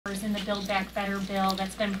was in the Build Back Better bill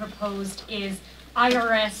that's been proposed is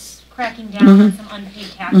IRS cracking down on some unpaid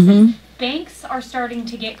taxes. Banks are starting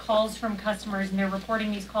to get calls from customers, and they're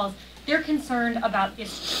reporting these calls. They're concerned about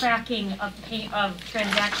this tracking of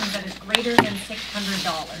transactions that is greater than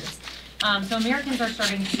 $600. So Americans are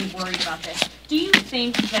starting to be worried about this. Do you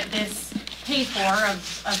think that this pay-for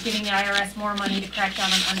of giving the IRS more money to crack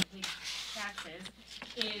down on unpaid taxes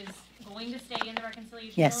is going to stay in the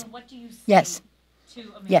reconciliation bill? And what do you say to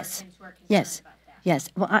Americans who are concerned about that? Yes.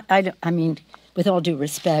 Well, I mean, with all due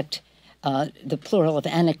respect, the plural of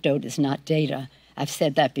anecdote is not data. I've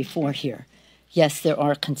said that before here. Yes, there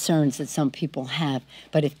are concerns that some people have,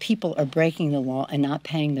 but if people are breaking the law and not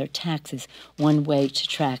paying their taxes, one way to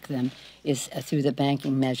track them is through the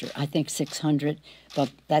banking measure. I think 600, but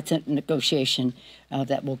that's a negotiation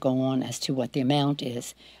that will go on as to what the amount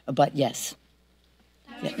is. But yes.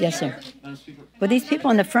 Yes, sir. Well, these people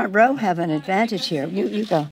in the front row have an advantage here. You go.